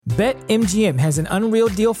BetMGM has an unreal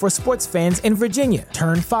deal for sports fans in Virginia.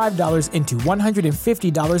 Turn $5 into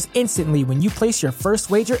 $150 instantly when you place your first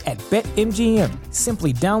wager at BetMGM.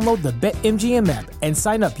 Simply download the BetMGM app and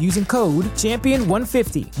sign up using code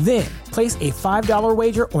Champion150. Then, place a $5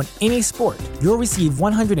 wager on any sport. You'll receive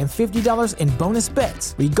 $150 in bonus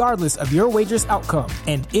bets, regardless of your wager's outcome.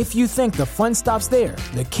 And if you think the fun stops there,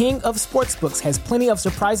 the King of Sportsbooks has plenty of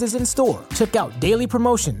surprises in store. Check out daily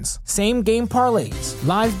promotions, same-game parlays,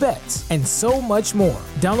 live bets, and so much more.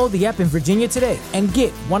 Download the app in Virginia today and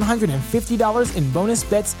get $150 in bonus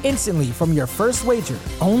bets instantly from your first wager.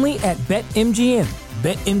 Only at BetMGM.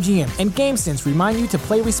 BetMGM and GameSense remind you to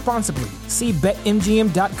play responsibly. See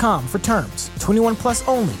BetMGM.com for terms. 21 plus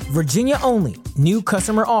only. Virginia only. New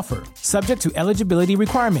customer offer. Subject to eligibility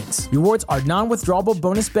requirements. Rewards are non-withdrawable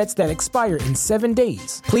bonus bets that expire in 7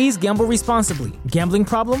 days. Please gamble responsibly. Gambling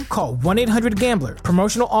problem? Call 1-800-GAMBLER.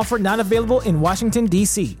 Promotional offer not available in Washington,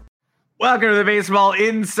 D.C. Welcome to the Baseball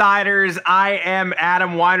Insiders. I am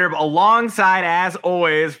Adam Weinrib, alongside, as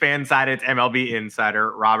always, FanSided's MLB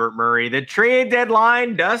insider, Robert Murray. The trade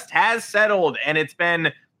deadline dust has settled, and it's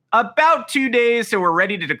been about 2 days, so we're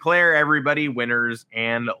ready to declare everybody winners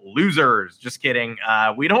and losers. Just kidding.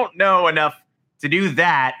 We don't know enough to do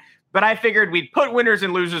that, but I figured we'd put winners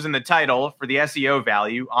and losers in the title for the SEO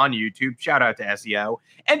value on YouTube. Shout out to SEO.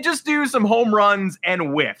 And just do some home runs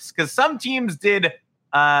and whiffs, because some teams did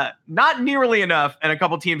not nearly enough, and a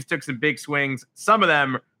couple teams took some big swings. Some of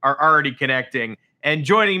them are already connecting. And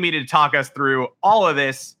joining me to talk us through all of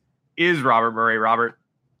this is Robert Murray. Robert,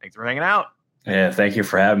 thanks for hanging out. Yeah, thank you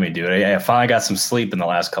for having me, dude. I finally got some sleep in the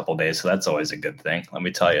last couple of days, so that's always a good thing. Let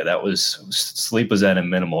me tell you, sleep was at a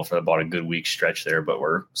minimal for about a good week stretch there, but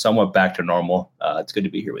we're somewhat back to normal. It's good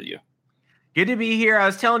to be here with you. Good to be here. I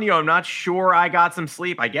was telling you, I'm not sure I got some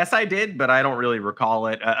sleep. I guess I did, but I don't really recall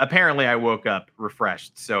it. Apparently, I woke up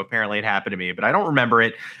refreshed, so apparently it happened to me, but I don't remember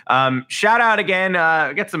it. Shout out again.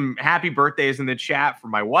 Got some happy birthdays in the chat for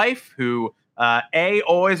my wife, who A,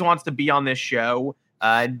 always wants to be on this show.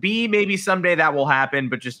 B, maybe someday that will happen,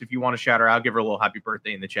 but just if you want to shout her out, give her a little happy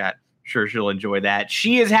birthday in the chat. Sure, she'll enjoy that.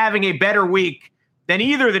 She is having a better week than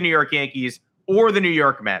either the New York Yankees or the New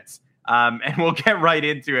York Mets. And we'll get right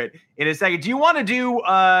into it in a second. Do you want to do,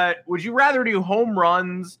 would you rather do home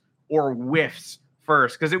runs or whiffs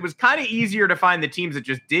first? Because it was kind of easier to find the teams that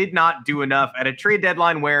just did not do enough at a trade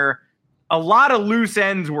deadline where a lot of loose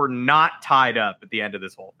ends were not tied up at the end of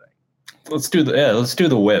this whole thing. Let's do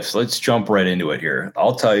the whiffs. Let's jump right into it here.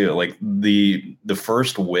 I'll tell you, like the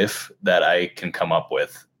first whiff that I can come up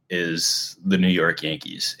with is the New York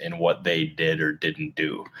Yankees and what they did or didn't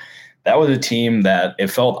do. That was a team that it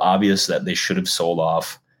felt obvious that they should have sold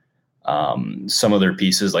off some of their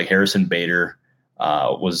pieces. Like Harrison Bader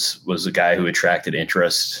was a guy who attracted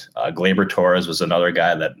interest. Gleyber Torres was another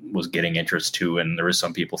guy that was getting interest too, and there were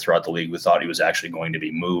some people throughout the league who thought he was actually going to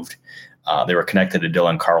be moved. They were connected to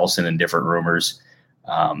Dylan Carlson in different rumors.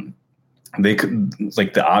 They could,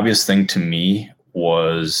 like, the obvious thing to me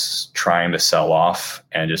was trying to sell off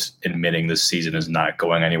and just admitting this season is not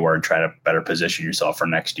going anywhere and trying to better position yourself for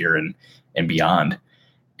next year and beyond.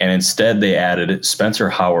 And instead they added Spencer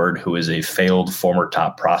Howard, who is a failed former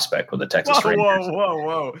top prospect with the Texas Rangers.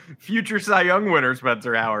 Whoa. Future Cy Young winner,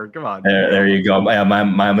 Spencer Howard. Come on. There you go. Yeah,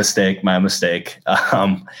 my mistake.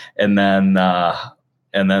 And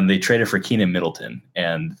then they traded for Keenan Middleton.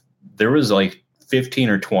 And there was like 15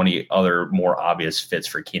 or 20 other more obvious fits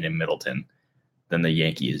for Keenan Middleton than the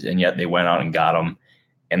Yankees, and yet they went out and got him.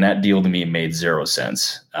 And that deal to me made zero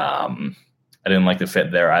sense. I didn't like the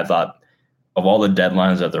fit there. I thought of all the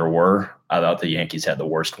deadlines that there were, I thought the Yankees had the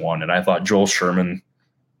worst one. And I thought Joel Sherman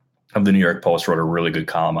of the New York Post wrote a really good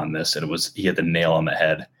column on this. And he hit the nail on the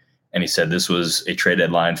head. And he said this was a trade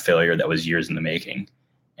deadline failure that was years in the making.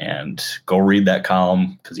 And go read that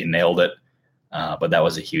column because he nailed it. But that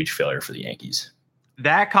was a huge failure for the Yankees.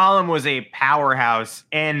 That column was a powerhouse,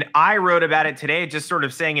 and I wrote about it today, just sort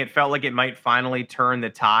of saying it felt like it might finally turn the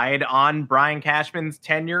tide on Brian Cashman's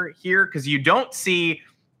tenure here, because you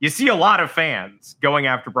see a lot of fans going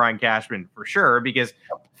after Brian Cashman for sure, because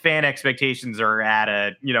fan expectations are at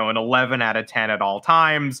an 11 out of 10 at all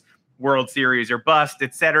times, World Series or bust,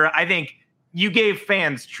 etc. I think you gave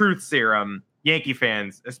fans truth serum, Yankee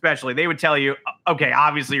fans especially. They would tell you, okay,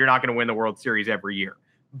 obviously you're not going to win the World Series every year,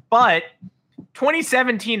 but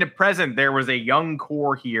 2017 to present, there was a young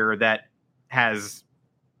core here that has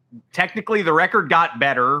technically the record got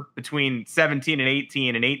better between 17 and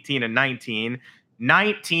 18 and 18 and 19.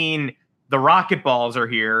 19, the Rocket Balls are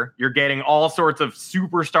here. You're getting all sorts of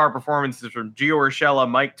superstar performances from Gio Urshela,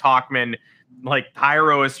 Mike Tauchman, like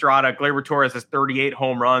Jairo Estrada. Gleyber Torres has 38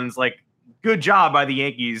 home runs. Like, good job by the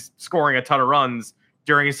Yankees scoring a ton of runs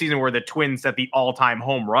during a season where the Twins set the all-time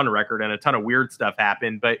home run record and a ton of weird stuff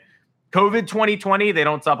happened. But COVID 2020, they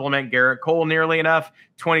don't supplement Garrett Cole nearly enough.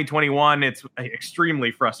 2021, it's an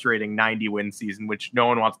extremely frustrating 90-win season, which no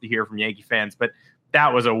one wants to hear from Yankee fans. But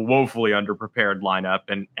that was a woefully underprepared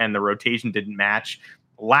lineup, and the rotation didn't match.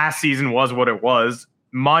 Last season was what it was.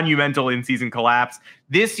 Monumental in-season collapse.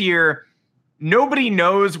 This year, nobody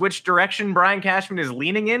knows which direction Brian Cashman is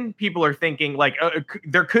leaning in. People are thinking, like,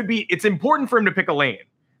 there could be, it's important for him to pick a lane.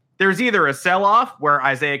 There's either a sell-off where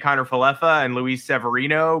Isaiah Kiner-Falefa and Luis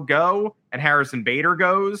Severino go and Harrison Bader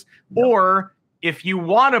goes, or if you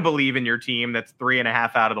want to believe in your team that's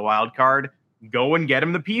 3.5 out of the wild card, go and get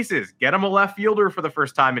him the pieces. Get him a left fielder for the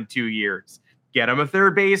first time in 2 years. Get him a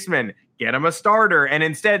third baseman. Get him a starter. And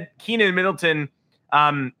instead, Keenan Middleton,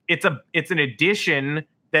 it's an addition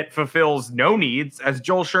that fulfills no needs. As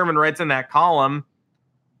Joel Sherman writes in that column,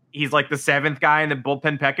 he's like the 7th guy in the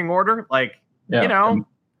bullpen pecking order. Like, you know,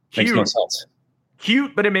 cute. Makes no sense.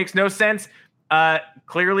 Cute, but it makes no sense.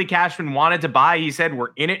 Clearly, Cashman wanted to buy. He said,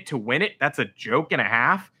 we're in it to win it. That's a joke and a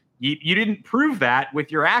half. You didn't prove that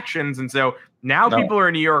with your actions. And so now people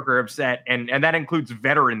in New York are upset, and that includes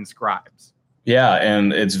veteran scribes. Yeah,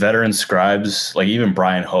 and it's veteran scribes. Like even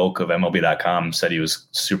Brian Hoke of MLB.com said he was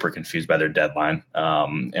super confused by their deadline.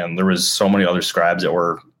 And there was so many other scribes that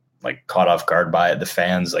were like caught off guard by it. The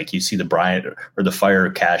fans, like you see the Bryant or the Fire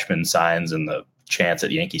Cashman signs and the chants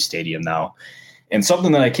at Yankee Stadium now. And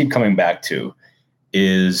something that I keep coming back to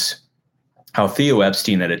is how Theo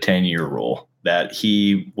Epstein had a 10-year rule that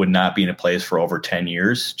he would not be in a place for over 10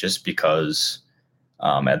 years just because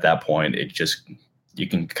at that point it just you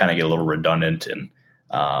can kind of get a little redundant and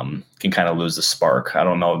can kind of lose the spark. I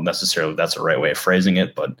don't know necessarily if that's the right way of phrasing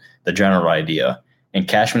it, but the general idea. And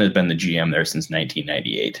Cashman has been the GM there since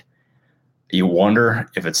 1998. You wonder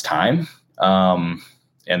if it's time. And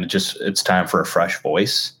it's time for a fresh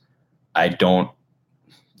voice. I don't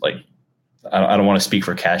want to speak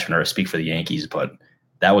for Cashman or speak for the Yankees, but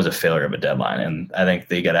that was a failure of a deadline. And I think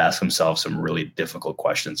they got to ask themselves some really difficult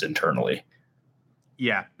questions internally.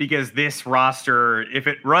 Yeah, because this roster, if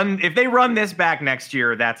they run this back next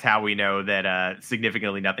year, that's how we know that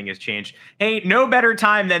significantly nothing has changed. Hey, no better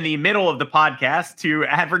time than the middle of the podcast to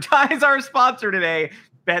advertise our sponsor today,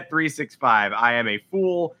 Bet365. I am a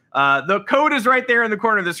fool. The code is right there in the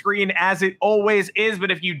corner of the screen, as it always is. But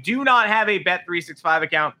if you do not have a Bet365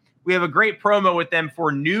 account, we have a great promo with them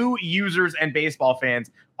for new users and baseball fans.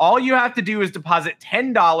 All you have to do is deposit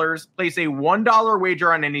 $10, place a $1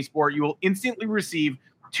 wager on any sport. You will instantly receive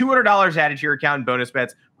 $200 added to your account in bonus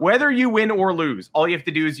bets, whether you win or lose. All you have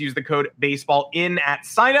to do is use the code BASEBALLIN at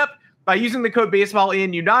sign up. By using the code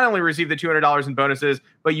BASEBALLIN, you not only receive the $200 in bonuses,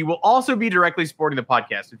 but you will also be directly supporting the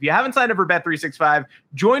podcast. If you haven't signed up for Bet365,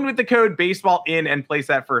 join with the code BASEBALLIN and place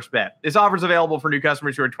that first bet. This offer is available for new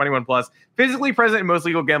customers who are 21 plus, physically present in most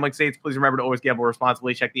legal gambling states. Please remember to always gamble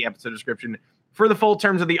responsibly. Check the episode description for the full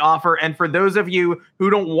terms of the offer. And for those of you who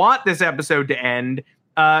don't want this episode to end,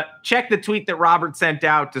 check the tweet that Robert sent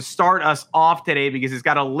out to start us off today, because it's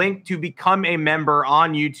got a link to become a member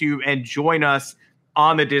on YouTube and join us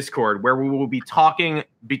on the Discord, where we will be talking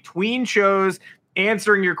between shows,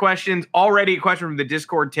 answering your questions. Already a question from the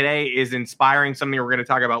Discord today is inspiring something we're going to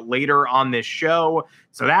talk about later on this show.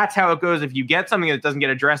 So that's how it goes. If you get something that doesn't get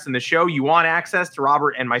addressed in the show, you want access to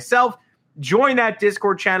Robert and myself, join that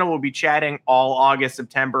Discord channel. We'll be chatting all August,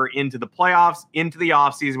 September, into the playoffs, into the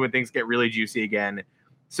offseason when things get really juicy again.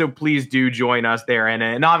 So please do join us there.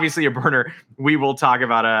 And obviously a burner, we will talk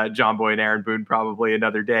about John Boy and Aaron Boone probably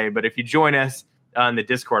another day. But if you join us on the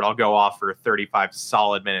Discord, I'll go off for 35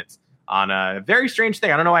 solid minutes on a very strange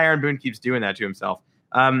thing. I don't know why Aaron Boone keeps doing that to himself.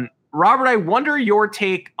 Robert, I wonder your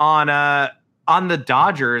take on the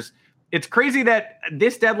Dodgers. It's crazy that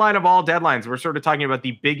this deadline of all deadlines, we're sort of talking about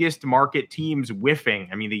the biggest market teams whiffing.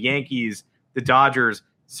 I mean, the Yankees, the Dodgers,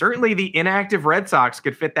 certainly the inactive Red Sox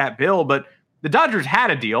could fit that bill, but the Dodgers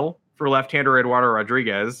had a deal for left-hander Eduardo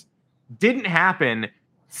Rodriguez. Didn't happen.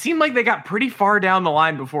 Seemed like they got pretty far down the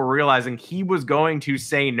line before realizing he was going to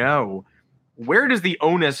say no. Where does the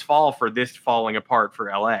onus fall for this falling apart for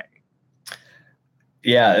LA?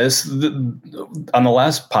 Yeah, on the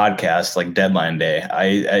last podcast, like deadline day,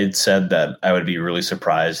 I said that I would be really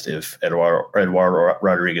surprised if Eduardo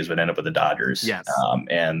Rodriguez would end up with the Dodgers. Yes.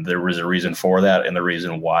 And there was a reason for that, and the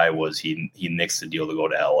reason why was he nixed the deal to go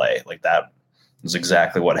to LA. Like that was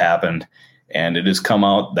exactly what happened. And it has come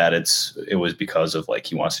out that it was because of like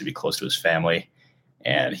he wants to be close to his family,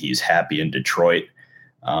 and he's happy in Detroit.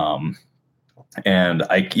 And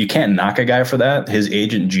you can't knock a guy for that. His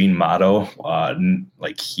agent Gene Motto,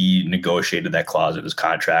 like he negotiated that clause in his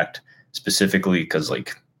contract specifically because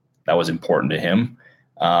like that was important to him.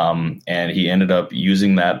 And he ended up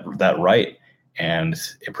using that right, and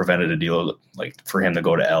it prevented a deal like for him to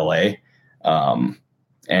go to LA.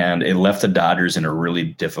 And it left the Dodgers in a really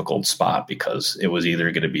difficult spot because it was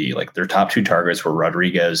either going to be like their top two targets were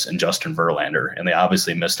Rodriguez and Justin Verlander, and they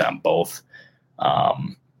obviously missed on both.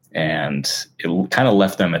 And it kind of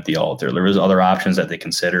left them at the altar. There was other options that they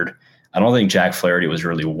considered. I don't think Jack Flaherty was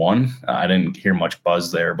really one. I didn't hear much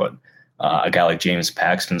buzz there, but a guy like James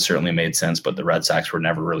Paxton certainly made sense, but the Red Sox were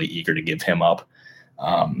never really eager to give him up.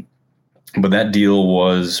 But that deal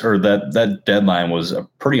was, or that deadline was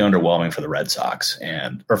pretty underwhelming for the Red Sox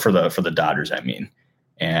or for the Dodgers, I mean.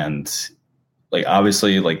 And like,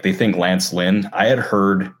 obviously, like they think Lance Lynn. I had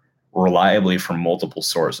heard reliably from multiple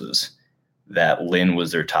sources that Lynn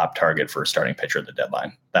was their top target for a starting pitcher at the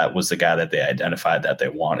deadline. That was the guy that they identified that they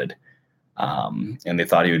wanted. And they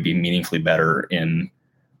thought he would be meaningfully better in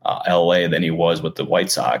LA than he was with the White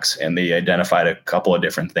Sox. And they identified a couple of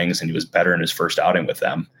different things, and he was better in his first outing with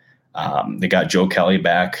them. They got Joe Kelly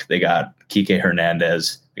back. They got Kike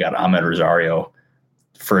Hernandez. They got Ahmed Rosario.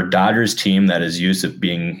 For a Dodgers team that is used to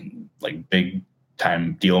being like big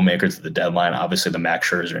time deal makers at the deadline, obviously the Max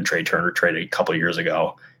Scherzer and Trey Turner traded a couple of years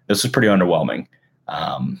ago. This was pretty underwhelming.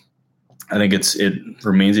 I think it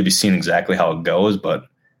remains to be seen exactly how it goes, but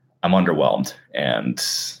I'm underwhelmed, and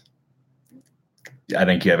I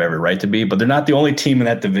think you have every right to be. But they're not the only team in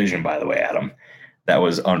that division, by the way, Adam, that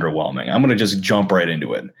was underwhelming. I'm going to just jump right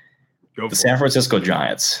into it. The San Francisco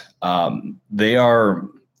Giants, they are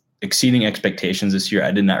exceeding expectations this year.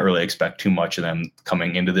 I did not really expect too much of them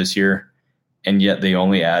coming into this year, and yet they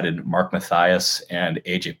only added Mark Mathias and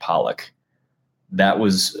AJ Pollock. That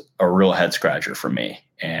was a real head scratcher for me,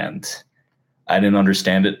 and I didn't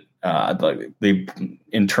understand it. They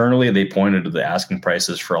internally pointed to the asking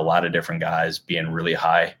prices for a lot of different guys being really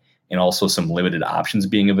high, and also some limited options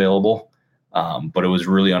being available. But it was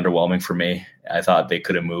really underwhelming for me. I thought they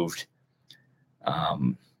could have moved.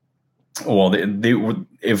 They would,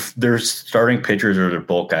 if their starting pitchers or their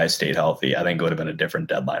bulk guys stayed healthy, I think it would have been a different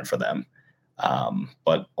deadline for them.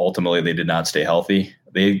 But ultimately, they did not stay healthy.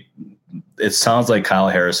 It sounds like Kyle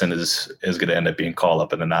Harrison is going to end up being called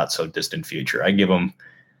up in the not so distant future. I give him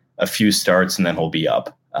a few starts and then he'll be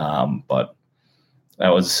up. But that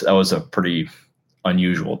was a pretty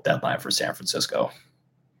unusual deadline for San Francisco.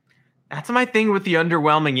 That's my thing with the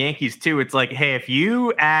underwhelming Yankees too. It's like, hey, if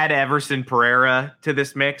you add Everson Pereira to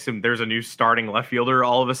this mix and there's a new starting left fielder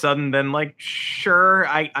all of a sudden, then like, sure,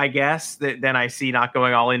 I guess then I see not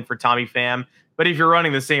going all in for Tommy Pham. But if you're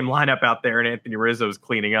running the same lineup out there and Anthony Rizzo's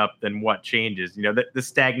cleaning up, then what changes? You know, the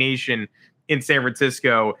stagnation in San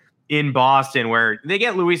Francisco, in Boston, where they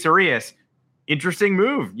get Luis Urias. Interesting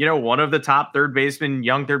move. You know, one of the top young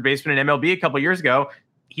third baseman in MLB a couple years ago.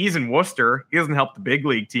 He's in Worcester. He doesn't help the big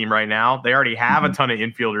league team right now. They already have a ton of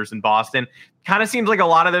infielders in Boston. Kind of seems like a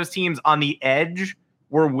lot of those teams on the edge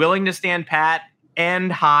were willing to stand pat and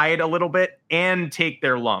hide a little bit and take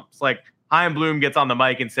their lumps. Like Chaim Bloom gets on the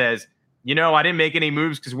mic and says, you know, I didn't make any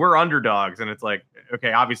moves because we're underdogs. And it's like,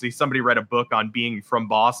 okay, obviously somebody read a book on being from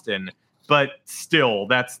Boston, but still,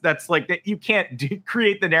 that's like that. You can't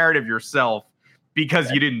create the narrative yourself because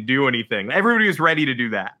you didn't do anything. Everybody was ready to do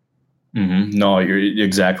that. Mm-hmm. No, you're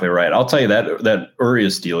exactly right. I'll tell you that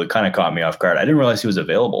Urias deal, it kind of caught me off guard. I didn't realize he was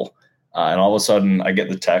available. And all of a sudden I get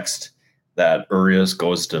the text that Urias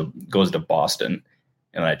goes to Boston,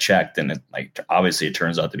 and I checked, and obviously it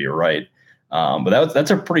turns out to be right. But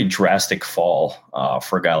that's a pretty drastic fall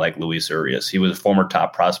for a guy like Luis Urias. He was a former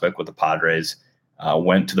top prospect with the Padres,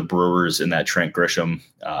 went to the Brewers in that Trent Grisham,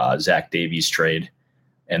 Zach Davies trade.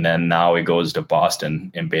 And then now he goes to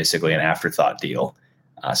Boston in basically an afterthought deal.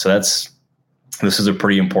 So this is a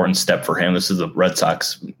pretty important step for him. This is the Red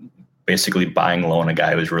Sox basically buying low on a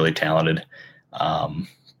guy who's really talented.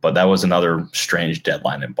 But that was another strange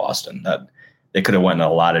deadline in Boston that they could have went in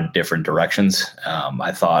a lot of different directions.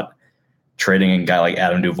 I thought trading a guy like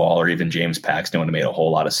Adam Duvall or even James Paxton would have made a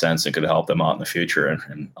whole lot of sense and could have helped them out in the future.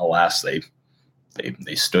 And alas, they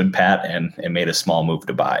stood pat and made a small move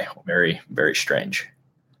to buy. Very, very strange.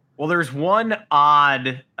 Well, there's one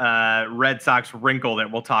odd Red Sox wrinkle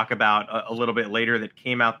that we'll talk about a little bit later that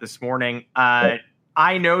came out this morning.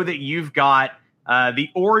 I know that you've got the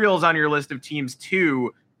Orioles on your list of teams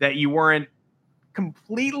too that you weren't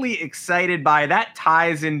completely excited by. That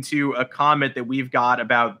ties into a comment that we've got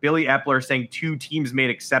about Billy Epler saying 2 teams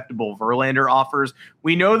made acceptable Verlander offers.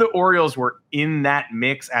 We know the Orioles were in that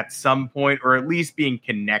mix at some point, or at least being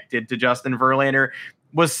connected to Justin Verlander.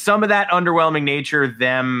 Was some of that underwhelming nature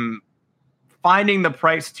them finding the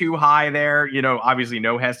price too high there? You know, obviously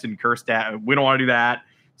no Heston Kjerstad. We don't want to do that.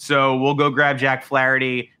 So we'll go grab Jack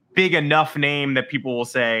Flaherty. Big enough name that people will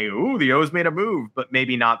say, ooh, the O's made a move, but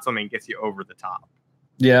maybe not something that gets you over the top.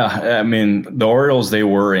 Yeah, I mean, the Orioles, they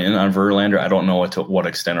were in on Verlander. I don't know to what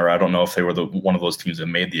extent, or I don't know if they were one of those teams that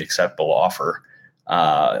made the acceptable offer.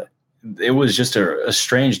 It was just a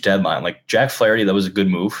strange deadline. Like Jack Flaherty, that was a good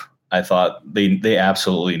move. I thought they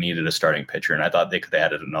absolutely needed a starting pitcher, and I thought they could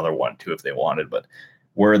have added another one too if they wanted. But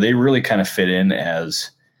where they really kind of fit in as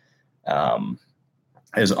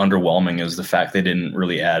underwhelming is the fact they didn't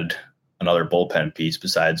really add another bullpen piece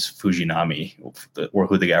besides Fujinami, or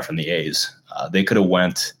who they got from the A's. They could have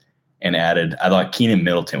went and added. I thought Keenan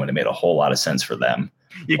Middleton would have made a whole lot of sense for them.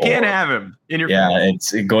 You can't have him in your. Yeah,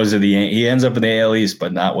 it goes to he ends up in the AL East,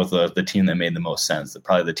 but not with the team that made the most sense.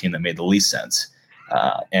 Probably the team that made the least sense.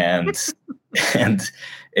 And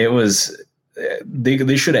it was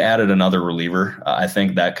they should have added another reliever. I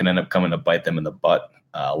think that could end up coming to bite them in the butt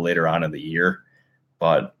later on in the year.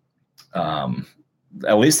 But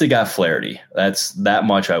at least they got Flaherty. That's that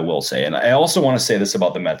much I will say. And I also want to say this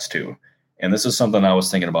about the Mets too. And this is something I was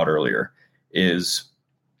thinking about earlier is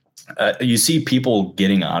you see people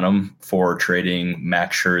getting on them for trading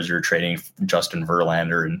Max Scherzer, trading Justin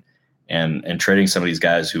Verlander, and trading some of these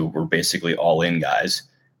guys who were basically all-in guys.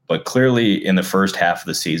 But clearly in the first half of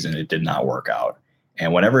the season, it did not work out.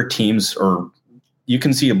 And whenever teams, or you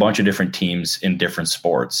can see a bunch of different teams in different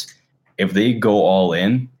sports, if they go all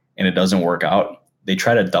in and it doesn't work out, they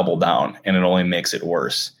try to double down, and it only makes it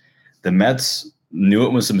worse. The Mets knew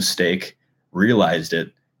it was a mistake, realized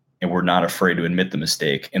it, and were not afraid to admit the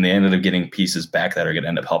mistake. And they ended up getting pieces back that are going to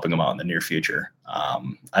end up helping them out in the near future.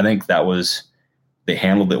 I think they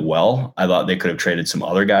handled it well. I thought they could have traded some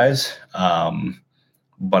other guys.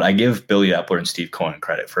 But I give Billy Epler and Steve Cohen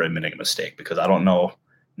credit for admitting a mistake, because I don't know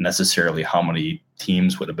necessarily how many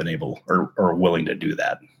teams would have been able or willing to do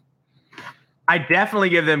that. I definitely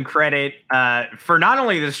give them credit for not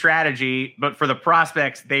only the strategy, but for the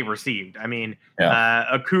prospects they received. I mean,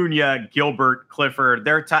 Acuna, Gilbert, Clifford,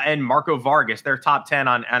 and Marco Vargas, their top 10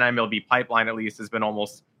 on MLB pipeline at least has been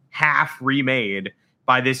almost half remade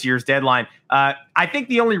by this year's deadline. I think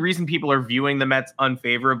the only reason people are viewing the Mets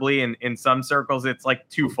unfavorably in some circles, it's like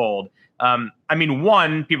twofold. I mean,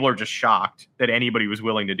 one, people are just shocked that anybody was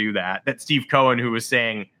willing to do that. That Steve Cohen, who was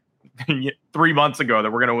saying 3 months ago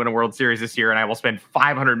that we're going to win a World Series this year and I will spend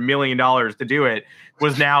 $500 million to do it,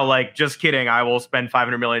 was now like, just kidding, I will spend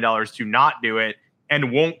 $500 million to not do it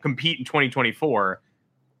and won't compete in 2024.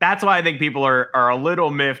 That's why I think people are a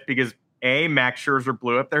little miffed, because A, Max Scherzer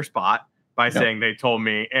blew up their spot by saying they told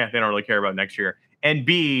me they don't really care about next year. And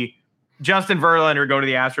B, Justin Verlander going to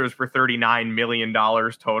the Astros for $39 million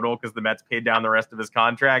total because the Mets paid down the rest of his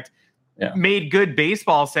contract. Made good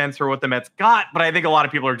baseball sense for what the Mets got, but I think a lot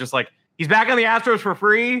of people are just like, he's back on the Astros for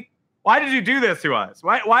free. Why did you do this to us?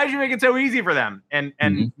 Why did you make it so easy for them? And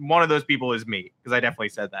one of those people is me, because I definitely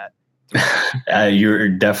said that. You're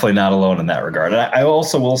definitely not alone in that regard. And I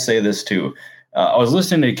also will say this too. I was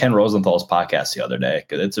listening to Ken Rosenthal's podcast the other day,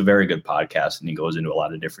 because it's a very good podcast and he goes into a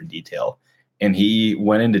lot of different detail. And he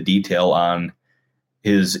went into detail on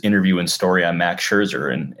his interview and story on Max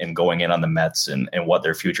Scherzer and going in on the Mets and what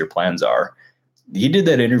their future plans are. He did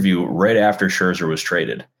that interview right after Scherzer was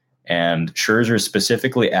traded. And Scherzer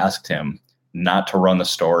specifically asked him not to run the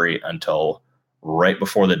story until right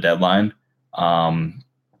before the deadline, or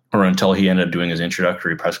until he ended up doing his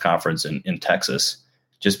introductory press conference in Texas,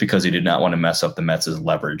 just because he did not want to mess up the Mets'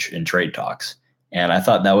 leverage in trade talks. And I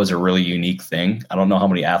thought that was a really unique thing. I don't know how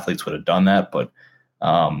many athletes would have done that, but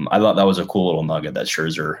I thought that was a cool little nugget that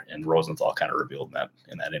Scherzer and Rosenthal kind of revealed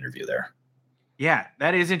in that interview there. Yeah,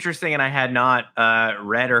 that is interesting, and I had not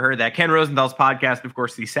read or heard that. Ken Rosenthal's podcast, of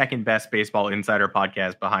course, the second best Baseball Insider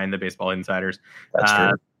podcast behind the Baseball Insiders. That's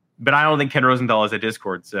true. But I don't think Ken Rosenthal has a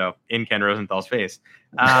Discord, so in Ken Rosenthal's face.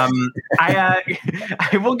 Let's go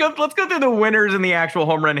through the winners and the actual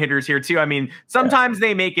home run hitters here too. I mean, sometimes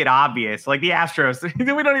they make it obvious, like the Astros. We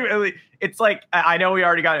don't even. It's like, I know we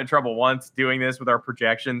already got in trouble once doing this with our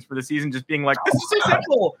projections for the season, just being like, this is so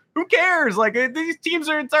simple. Who cares? Like, these teams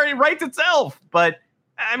it's already writes itself. But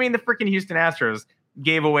I mean, the freaking Houston Astros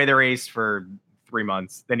gave away their ace for 3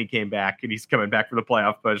 months. Then he came back, and he's coming back for the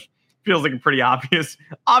playoff push. Feels like a pretty obvious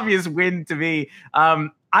win to me.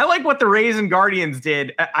 I like what the Rays and Guardians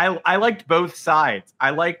did. I liked both sides. I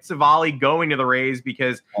liked Savali going to the Rays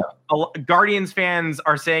because Guardians fans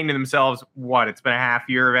are saying to themselves, what, it's been a half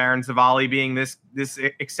year of Aaron Savali being this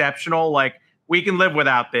exceptional. Like, we can live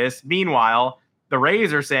without this. Meanwhile, the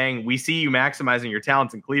Rays are saying, we see you maximizing your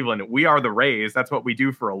talents in Cleveland. We are the Rays. That's what we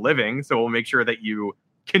do for a living. So we'll make sure that you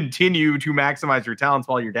continue to maximize your talents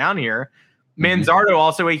while you're down here. Manzardo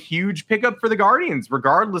also a huge pickup for the Guardians,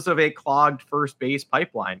 regardless of a clogged first base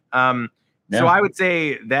pipeline. So I would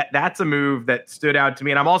say that that's a move that stood out to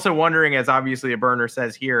me. And I'm also wondering, as obviously a burner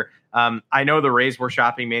says here, I know the Rays were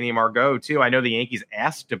shopping Manny Margot too. I know the Yankees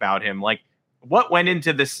asked about him. Like, what went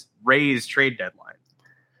into this Rays trade deadline?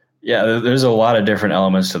 Yeah, there's a lot of different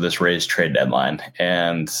elements to this Rays trade deadline.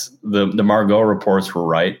 And the Margot reports were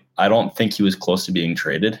right. I don't think he was close to being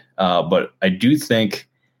traded. But I do think,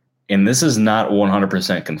 and this is not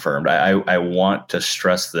 100% confirmed, I want to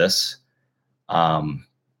stress this.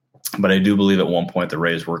 But I do believe at one point the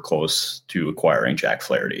Rays were close to acquiring Jack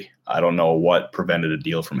Flaherty. I don't know what prevented a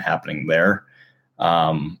deal from happening there,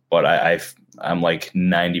 but I'm like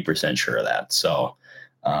 90% sure of that. So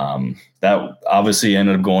that obviously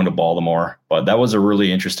ended up going to Baltimore, but that was a really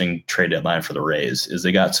interesting trade deadline for the Rays. Is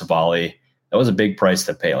they got Savali. That was a big price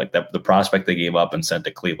to pay. Like the prospect they gave up and sent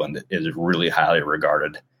to Cleveland is really highly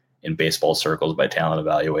regarded in baseball circles by talent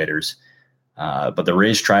evaluators. But the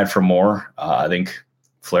Rays tried for more. I think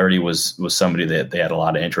Flaherty was somebody that they had a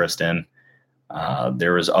lot of interest in.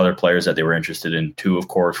 There was other players that they were interested in too, of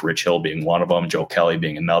course, Rich Hill being one of them, Joe Kelly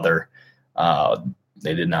being another.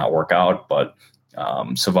 They did not work out, but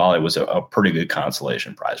Savali was a pretty good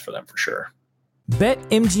consolation prize for them for sure.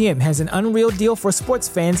 BetMGM has an unreal deal for sports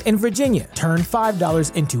fans in Virginia. Turn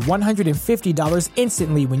 $5 into $150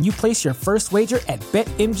 instantly when you place your first wager at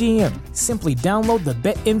BetMGM. Simply download the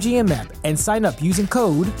BetMGM app and sign up using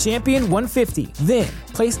code Champion150. Then,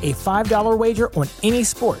 place a $5 wager on any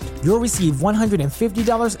sport. You'll receive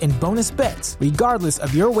 $150 in bonus bets, regardless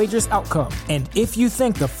of your wager's outcome. And if you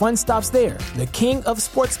think the fun stops there, the king of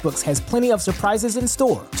sportsbooks has plenty of surprises in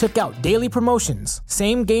store. Check out daily promotions,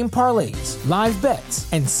 same-game parlays, live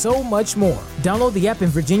bets, and so much more. Download the app in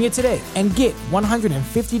Virginia today and get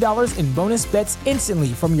 $150 in bonus bets instantly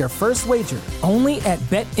from your first wager. Only at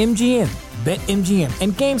BetMGM. BetMGM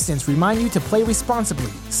and GameSense remind you to play responsibly.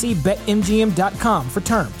 See BetMGM.com for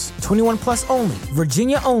terms. 21 plus only.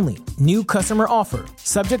 Virginia only. New customer offer.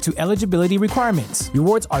 Subject to eligibility requirements.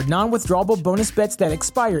 Rewards are non-withdrawable bonus bets that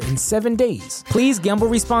expire in 7 days. Please gamble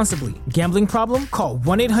responsibly. Gambling problem? Call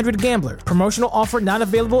 1-800-GAMBLER. Promotional offer not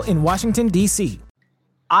available in Washington, D.C.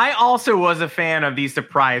 I also was a fan of these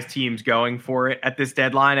surprise teams going for it at this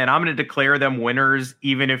deadline, and I'm going to declare them winners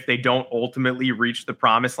even if they don't ultimately reach the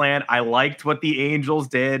promised land. I liked what the Angels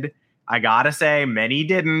did. I got to say, many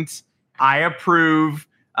didn't. I approve.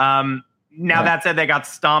 Now, that said, they got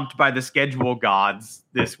stomped by the schedule gods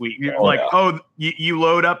this week. You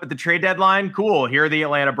load up at the trade deadline? Cool. Here are the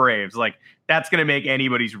Atlanta Braves. Like, that's going to make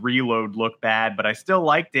anybody's reload look bad, but I still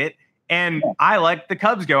liked it. And I liked the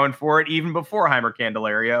Cubs going for it even before Heimer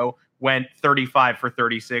Candelario went 35 for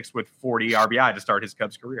 36 with 40 RBI to start his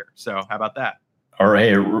Cubs career. So how about that? All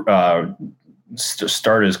right.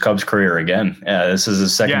 Start his Cubs career again. Yeah, this is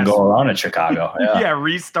his second go around in Chicago. Yeah,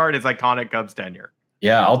 restart his iconic Cubs tenure.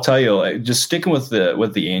 Yeah, I'll tell you, just sticking with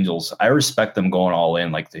the Angels, I respect them going all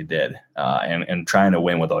in like they did and trying to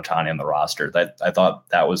win with Ohtani on the roster. I thought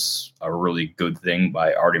that was a really good thing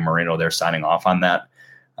by Artie Moreno. They're signing off on that.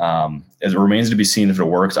 It remains to be seen if it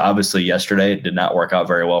works. Obviously, yesterday it did not work out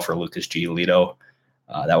very well for Lucas Giolito.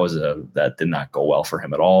 That did not go well for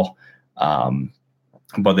him at all.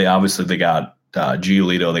 But they got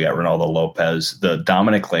Giolito, they got Ronaldo Lopez. The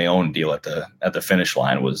Dominic Leone deal at the finish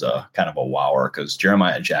line was kind of a wower because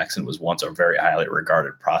Jeremiah Jackson was once a very highly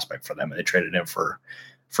regarded prospect for them, and they traded him for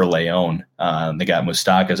Leone. They got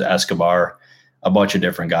Moustakas, Escobar, a bunch of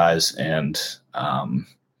different guys, and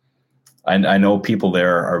I know people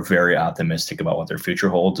there are very optimistic about what their future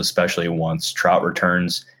holds, especially once Trout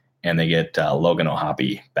returns and they get Logan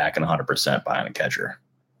O'Hoppe back in 100% behind a catcher.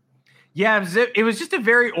 Yeah, it was just a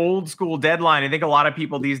very old school deadline. I think a lot of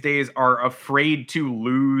people these days are afraid to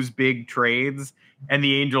lose big trades, and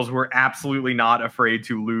the Angels were absolutely not afraid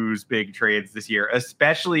to lose big trades this year,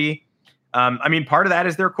 especially, part of that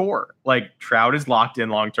is their core. Like, Trout is locked in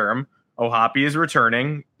long-term. O'Hoppe is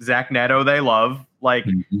returning. Zach Neto, they love. Like,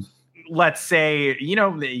 let's say,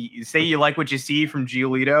 say you like what you see from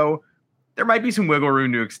Giolito, there might be some wiggle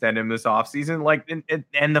room to extend him this offseason. Like,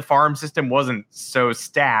 and the farm system wasn't so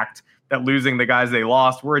stacked that losing the guys they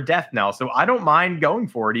lost were a death knell. So I don't mind going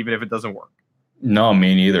for it, even if it doesn't work. No,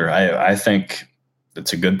 me neither. I think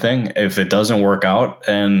it's a good thing. If it doesn't work out,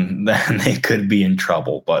 and then they could be in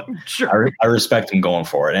trouble. But sure. I respect them going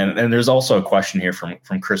for it. And there's also a question here from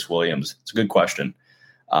Chris Williams. It's a good question.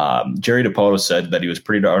 Jerry Dipoto said that he was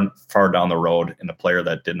pretty far down the road in a player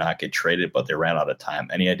that did not get traded, but they ran out of time.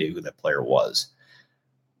 Any idea who that player was?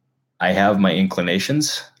 I have my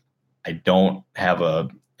inclinations. I don't have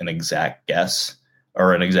an exact guess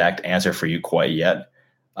or an exact answer for you quite yet.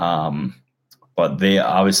 But they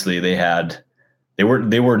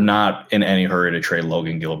were not in any hurry to trade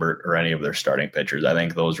Logan Gilbert or any of their starting pitchers. I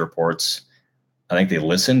think those reports, I think they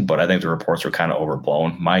listened, but I think the reports were kind of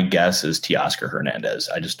overblown. My guess is Teoscar Hernandez.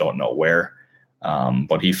 I just don't know where.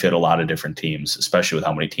 But he fit a lot of different teams, especially with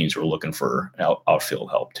how many teams were looking for outfield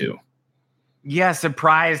help too. Yeah,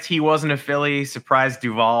 surprised he wasn't a Philly. Surprised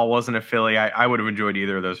Duvall wasn't a Philly. I would have enjoyed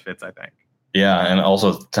either of those fits, I think. Yeah, and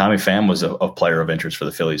also Tommy Pham was a player of interest for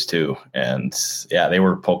the Phillies too. And yeah, they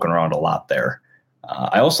were poking around a lot there.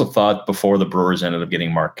 I also thought before the Brewers ended up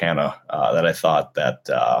getting Mark Canha that I thought that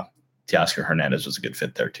Teoscar Hernandez was a good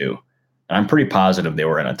fit there too. And I'm pretty positive they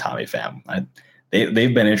were in a Tommy Pham.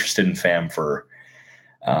 They've been interested in Pham for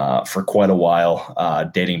quite a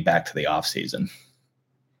while, dating back to the offseason.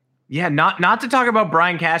 Yeah, not to talk about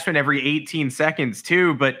Brian Cashman every 18 seconds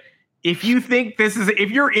too, but if you think if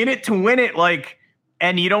you're in it to win it,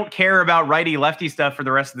 and you don't care about righty lefty stuff for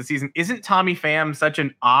the rest of the season, isn't Tommy Pham such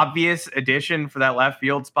an obvious addition for that left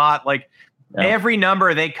field spot? Every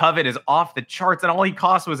number they covet is off the charts, and all he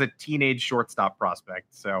cost was a teenage shortstop prospect.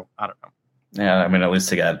 So I don't know. Yeah, I mean, at least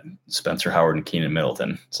they got Spencer Howard and Keenan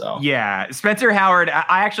Middleton. So yeah, Spencer Howard.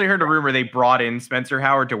 I actually heard a rumor they brought in Spencer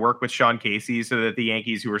Howard to work with Sean Casey so that the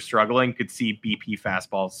Yankees, who were struggling, could see BP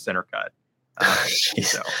fastballs center cut.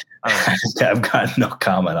 So, I've got no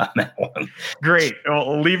comment on that one. Great.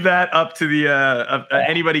 We'll leave that up to the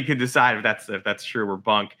anybody can decide if that's true or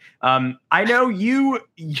bunk. I know you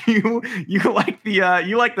like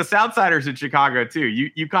the Southsiders in Chicago too.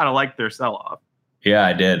 You kind of like their sell off. Yeah,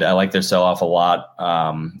 I did. I like their sell off a lot.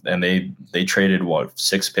 And they traded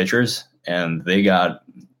 6 pitchers, and they got.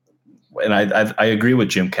 And I agree with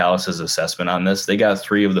Jim Callis's assessment on this. They got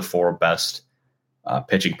 3 of the 4 best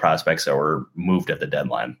pitching prospects that were moved at the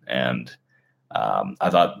deadline. And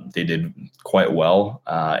I thought they did quite well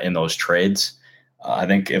in those trades. I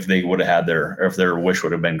think if they would have had if their wish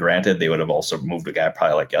would have been granted, they would have also moved a guy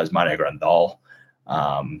probably like Yasmani Grandal.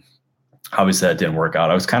 Obviously that didn't work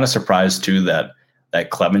out. I was kind of surprised too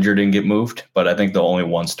that Clevenger didn't get moved, but I think the only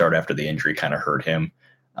one start after the injury kind of hurt him.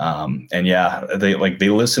 And yeah, they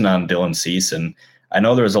listened on Dylan Cease, and I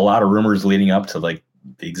know there was a lot of rumors leading up to the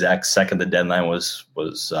exact second the deadline was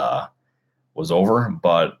over,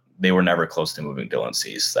 but they were never close to moving Dylan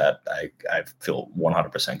Cease. That I feel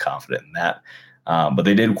 100% confident in that. But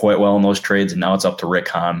they did quite well in those trades, and now it's up to Rick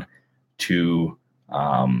Hahn to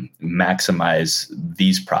maximize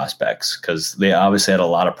these prospects, because they obviously had a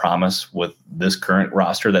lot of promise with this current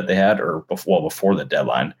roster that they had, or before the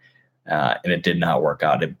deadline, and it did not work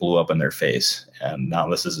out. It blew up in their face, and now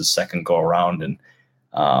this is his second go around, and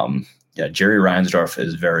Jerry Reinsdorf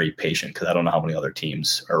is very patient, because I don't know how many other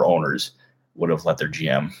teams or owners would have let their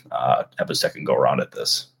GM have a second go around at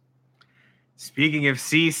this. Speaking of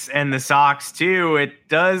Cease and the Sox too, it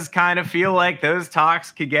does kind of feel like those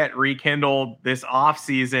talks could get rekindled this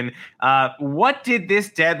offseason. What did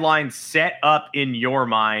this deadline set up in your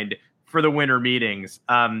mind for the winter meetings?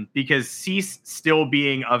 Because Cease still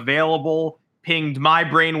being available pinged my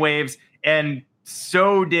brainwaves, and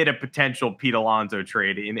so did a potential Pete Alonso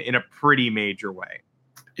trade in a pretty major way.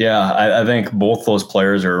 Yeah, I think both those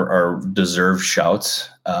players are deserved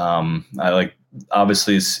shouts.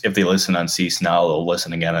 Obviously, if they listen on Cease now, they'll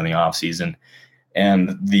listen again in the offseason.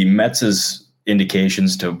 And the Mets'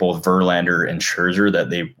 indications to both Verlander and Scherzer that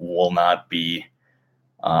they will not be,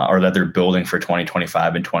 or that they're building for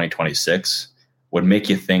 2025 and 2026, would make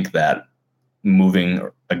you think that moving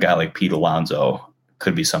a guy like Pete Alonso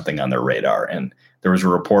could be something on their radar. And there was a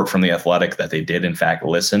report from The Athletic that they did, in fact,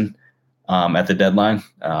 listen at the deadline.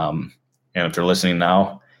 And if they're listening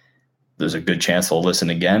now, there's a good chance they'll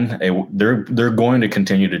listen again. They're going to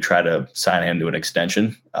continue to try to sign him to an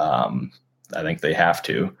extension. I think they have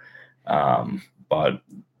to. But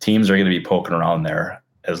teams are going to be poking around there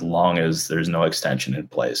as long as there's no extension in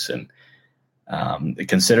place. And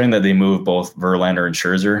considering that they moved both Verlander and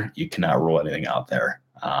Scherzer, you cannot rule anything out there.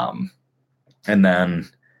 And then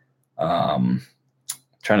trying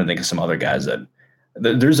to think of some other guys that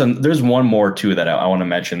there's one more too that I want to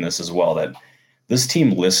mention this as well, that this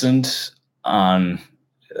team listened on.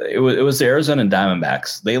 It was the Arizona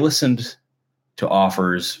Diamondbacks. They listened to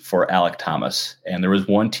offers for Alek Thomas, and there was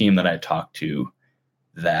one team that I talked to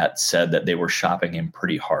that said that they were shopping him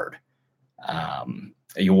pretty hard.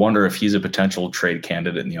 You wonder if he's a potential trade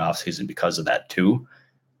candidate in the offseason because of that too.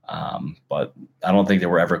 But I don't think they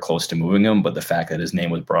were ever close to moving him. But the fact that his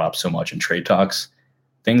name was brought up so much in trade talks,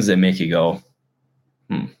 things that make you go,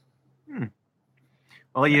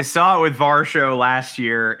 Well, you saw it with Varsho last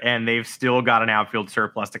year, and they've still got an outfield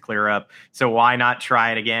surplus to clear up. So why not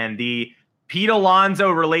try it again? The Pete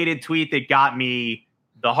Alonso related tweet that got me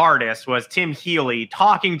the hardest was Tim Healy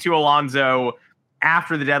talking to Alonso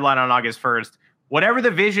after the deadline on August 1st. Whatever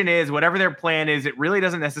the vision is, whatever their plan is, it really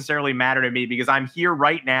doesn't necessarily matter to me because I'm here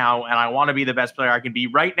right now and I want to be the best player I can be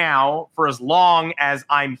right now for as long as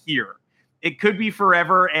I'm here. It could be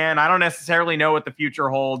forever, and I don't necessarily know what the future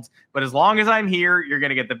holds, but as long as I'm here, you're going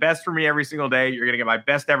to get the best from me every single day. You're going to get my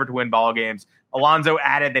best ever to win ball games. Alonso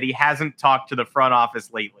added that he hasn't talked to the front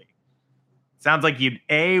office lately. Sounds like you'd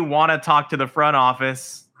A, want to talk to the front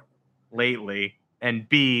office lately, and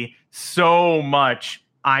B, so much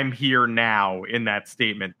I'm here now in that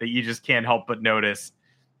statement that you just can't help but notice.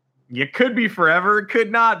 It could be forever, it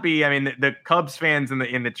could not be. I mean, the Cubs fans in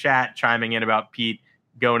the chat chiming in about Pete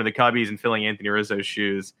going to the Cubbies and filling Anthony Rizzo's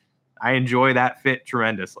shoes. I enjoy that fit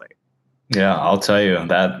tremendously. Yeah, I'll tell you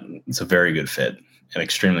that it's a very good fit, an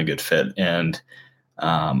extremely good fit. And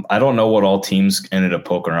I don't know what all teams ended up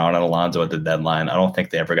poking around on Alonso at the deadline. I don't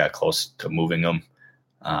think they ever got close to moving him.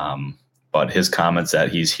 But his comments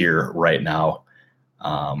that he's here right now,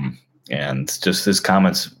 and just his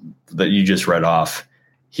comments that you just read off,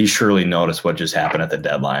 he surely noticed what just happened at the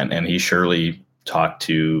deadline, and he surely talked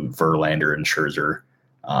to Verlander and Scherzer.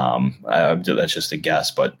 That's just a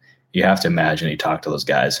guess, but you have to imagine he talked to those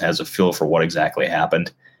guys, has a feel for what exactly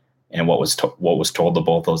happened and what was told to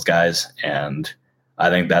both those guys. And I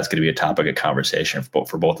think that's going to be a topic of conversation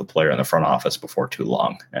for both the player and the front office before too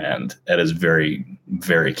long. And it is very,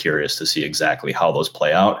 very curious to see exactly how those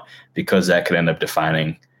play out, because that could end up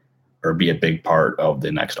defining or be a big part of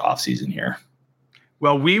the next offseason here.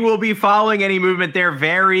 Well, we will be following any movement there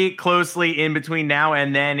very closely in between now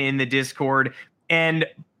and then in the Discord. And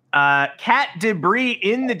Cat Debris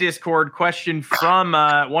in the Discord question from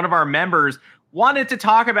one of our members wanted to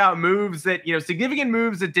talk about moves that, significant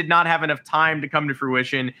moves that did not have enough time to come to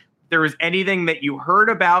fruition. If there was anything that you heard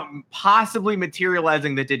about possibly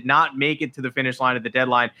materializing that did not make it to the finish line at the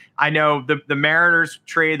deadline. I know the Mariners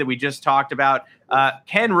trade that we just talked about,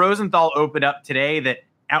 Ken Rosenthal opened up today that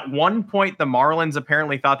at one point the Marlins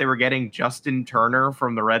apparently thought they were getting Justin Turner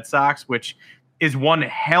from the Red Sox, which is one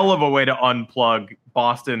hell of a way to unplug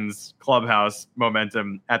Boston's clubhouse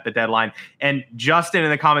momentum at the deadline. And Justin in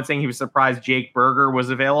the comments saying he was surprised Jake Berger was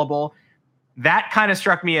available. That kind of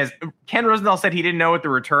struck me as Ken Rosenthal said he didn't know what the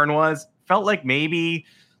return was. Felt like maybe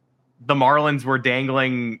the Marlins were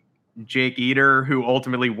dangling Jake Eder, who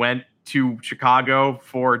ultimately went to Chicago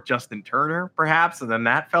for Justin Turner, perhaps, and then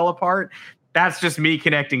that fell apart. That's just me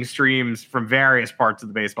connecting streams from various parts of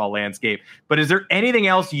the baseball landscape. But is there anything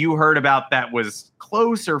else you heard about that was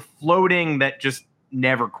close or floating that just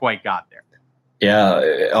never quite got there?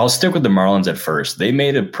 Yeah, I'll stick with the Marlins at first. They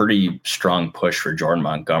made a pretty strong push for Jordan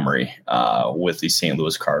Montgomery with the St.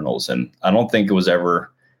 Louis Cardinals. And I don't think it was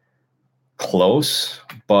ever close,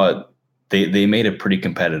 but they made a pretty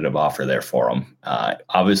competitive offer there for him.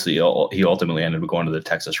 Obviously, he ultimately ended up going to the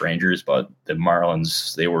Texas Rangers, but the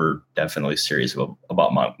Marlins, they were definitely serious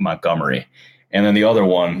about Montgomery. And then the other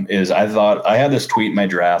one is I had this tweet in my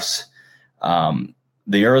drafts.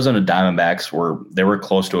 The Arizona Diamondbacks were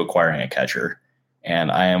close to acquiring a catcher,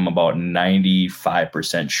 and I am about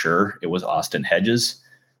 95% sure it was Austin Hedges,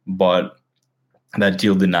 but that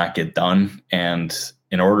deal did not get done. And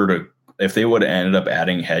if they would have ended up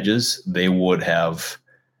adding Hedges, they would have,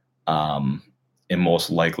 in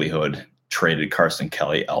most likelihood, traded Carson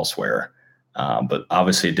Kelly elsewhere. But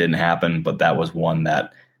obviously it didn't happen, but that was one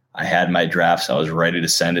that I had in my drafts. I was ready to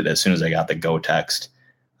send it as soon as I got the go text.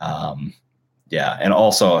 And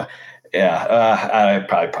also, I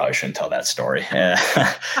probably shouldn't tell that story.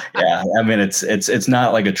 I mean, it's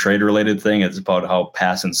not like a trade related thing. It's about how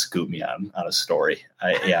Passan scooped me on a story.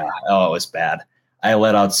 It was bad. I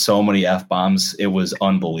let out so many F-bombs. It was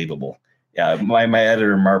unbelievable. Yeah, my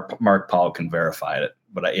editor, Mark Paul, can verify it.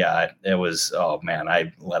 But it was, oh man,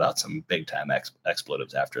 I let out some big time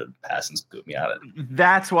expletives after Passan scooped me on it.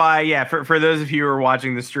 That's why, for those of you who are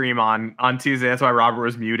watching the stream on Tuesday, that's why Robert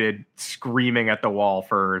was muted, screaming at the wall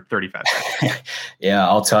for 35 seconds. Yeah,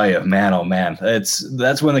 I'll tell you, man, oh man,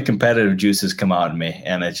 that's when the competitive juices come out in me,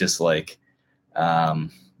 and it's just like, I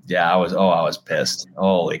was pissed.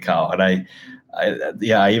 Holy cow! And I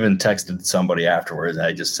even texted somebody afterwards.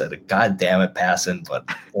 I just said, "God damn it, Passan!" But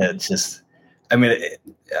it's just, I mean,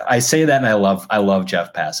 I say that, and I love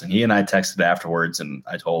Jeff Passan. He and I texted afterwards, and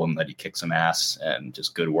I told him that he kicked some ass and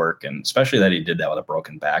just good work, and especially that he did that with a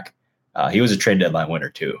broken back. He was a trade deadline winner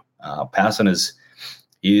too. Passan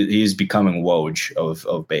he's becoming Woj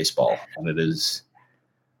of baseball, and it is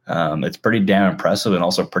it's pretty damn impressive and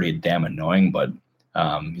also pretty damn annoying. But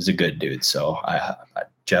he's a good dude. So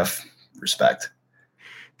Jeff, respect.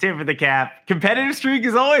 Tip of the cap. Competitive streak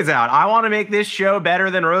is always out. I want to make this show better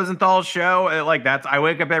than Rosenthal's show. I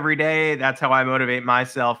wake up every day. That's how I motivate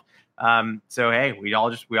myself. So hey, we all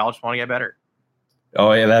just want to get better.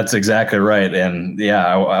 Oh yeah, that's exactly right. And yeah,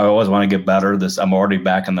 I always want to get better. I'm already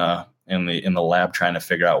back in the lab trying to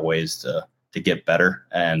figure out ways to get better.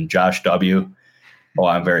 And Josh W. Oh,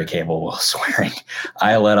 I'm very capable of swearing.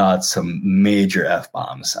 I let out some major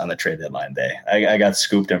F-bombs on the trade deadline day. I got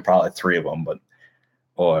scooped in probably 3 of them, but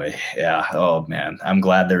boy, yeah. Oh man, I'm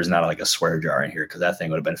glad there's not like a swear jar in here because that thing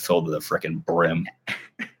would have been filled to the freaking brim.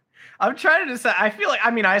 I'm trying to decide. I feel like,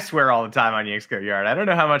 I swear all the time on Yanks Go Yard. I don't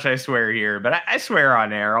know how much I swear here, but I swear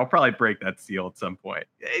on air. I'll probably break that seal at some point.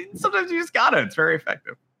 Sometimes you just gotta. It's very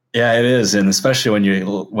effective. Yeah, it is, and especially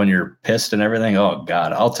when you're pissed and everything. Oh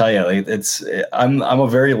God, I'll tell you, I'm a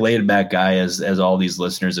very laid back guy, as all these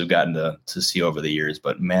listeners have gotten to see over the years.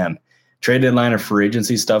 But man, trade deadline or free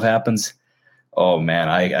agency stuff happens. Oh man,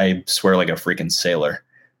 I swear like a freaking sailor.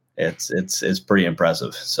 It's pretty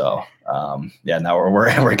impressive. So yeah, now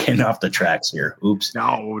we're getting off the tracks here. Oops.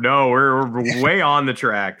 No, we're way on the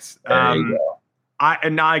tracks. There you go.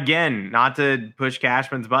 Not to push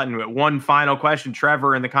Cashman's button, but one final question.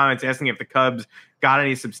 Trevor in the comments asking if the Cubs got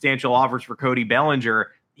any substantial offers for Cody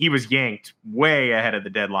Bellinger. He was yanked way ahead of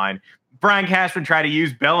the deadline. Brian Cashman tried to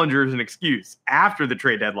use Bellinger as an excuse after the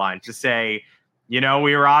trade deadline to say, we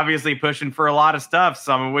were obviously pushing for a lot of stuff,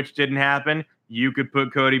 some of which didn't happen. You could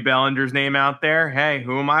put Cody Bellinger's name out there. Hey,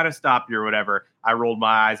 who am I to stop you or whatever? I rolled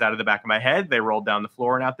my eyes out of the back of my head. They rolled down the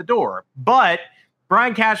floor and out the door. But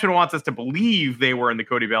Brian Cashman wants us to believe they were in the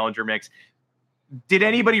Cody Bellinger mix. Did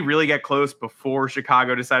anybody really get close before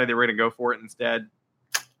Chicago decided they were going to go for it instead?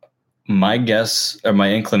 My guess or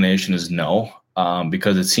my inclination is no,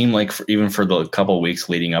 because it seemed like even for the couple of weeks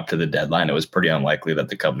leading up to the deadline, it was pretty unlikely that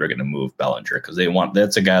the Cubs are going to move Bellinger because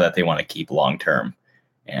that's a guy that they want to keep long term.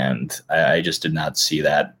 And I just did not see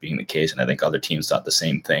that being the case. And I think other teams thought the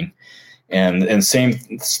same thing. And same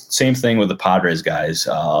thing with the Padres guys.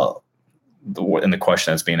 And the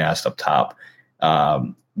question that's being asked up top,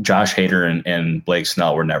 Josh Hader and Blake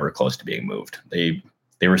Snell were never close to being moved. They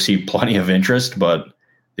received plenty of interest, but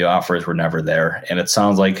the offers were never there. And it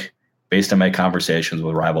sounds like, based on my conversations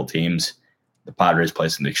with rival teams, the Padres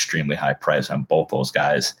placed an extremely high price on both those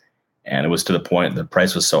guys. And it was to the point the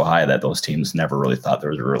price was so high that those teams never really thought there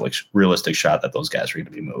was a realistic shot that those guys were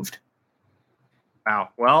going to be moved. Wow.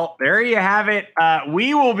 Well, there you have it.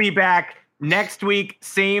 We will be back next week,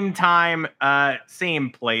 same time, same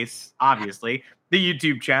place, obviously. The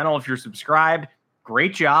YouTube channel. If you're subscribed,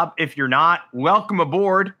 great job. If you're not, welcome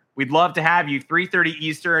aboard. We'd love to have you. 3:30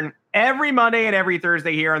 Eastern every Monday and every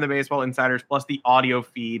Thursday here on the Baseball Insiders, plus the audio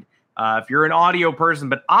feed. If you're an audio person,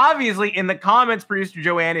 but obviously in the comments, producer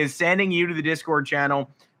Joanne is sending you to the Discord channel,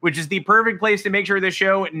 which is the perfect place to make sure the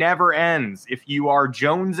show never ends. If you are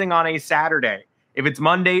jonesing on a Saturday, if it's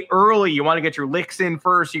Monday early, you want to get your licks in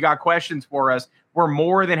first, you got questions for us, we're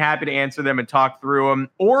more than happy to answer them and talk through them.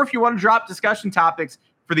 Or if you want to drop discussion topics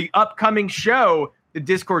for the upcoming show, the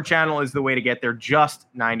Discord channel is the way to get there. Just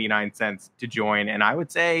 99 cents to join. And I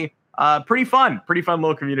would say pretty fun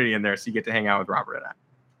little community in there. So you get to hang out with Robert and I.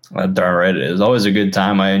 Darn right it is. Always a good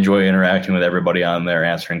time. I enjoy interacting with everybody on there,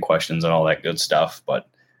 answering questions and all that good stuff. But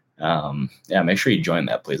yeah, make sure you join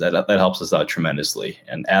that, please. That helps us out tremendously.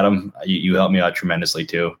 And Adam, you helped me out tremendously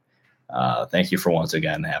too. Thank you for once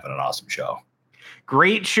again having an awesome show.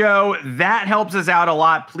 Great show. That helps us out a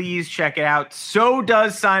lot. Please check it out. So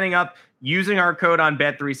does signing up using our code on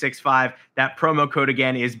Bet365. That promo code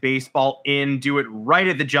again is BaseballIn. Do it right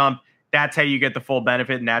at the jump. That's how you get the full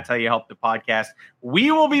benefit, and that's how you help the podcast.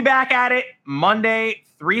 We will be back at it Monday,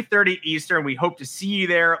 3:30 Eastern. We hope to see you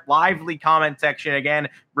there. Lively comment section again,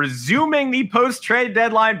 resuming the post-trade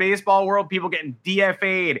deadline baseball world. People getting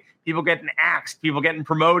DFA'd, people getting axed, people getting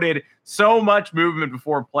promoted. So much movement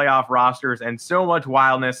before playoff rosters and so much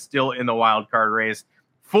wildness still in the wild card race.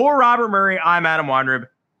 For Robert Murray, I'm Adam Wandrib.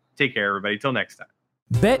 Take care, everybody. Till next time.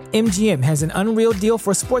 BetMGM has an unreal deal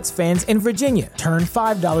for sports fans in Virginia. Turn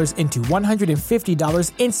 $5 into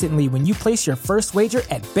 $150 instantly when you place your first wager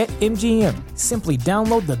at BetMGM. Simply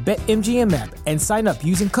download the BetMGM app and sign up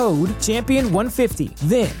using code Champion150.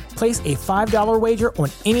 Then, place a $5 wager on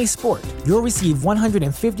any sport. You'll receive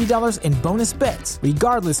 $150 in bonus bets,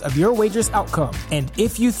 regardless of your wager's outcome. And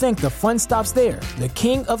if you think the fun stops there, the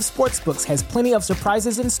king of sportsbooks has plenty of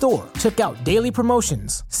surprises in store. Check out daily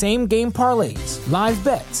promotions, same-game parlays, live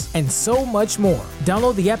bets, and so much more.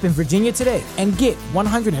 Download the app in Virginia today and get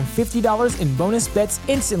 $150 in bonus bets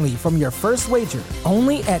instantly from your first wager.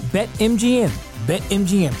 Only at BetMGM.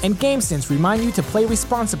 BetMGM and GameSense remind you to play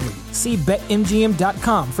responsibly. See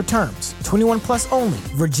BetMGM.com for terms. 21 plus only.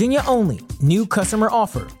 Virginia only. New customer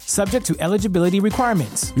offer. Subject to eligibility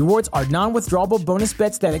requirements. Rewards are non-withdrawable bonus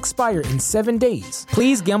bets that expire in 7 days.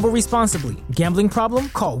 Please gamble responsibly. Gambling problem?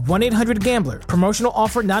 Call 1-800-GAMBLER. Promotional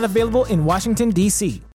offer not available in Washington, D.C.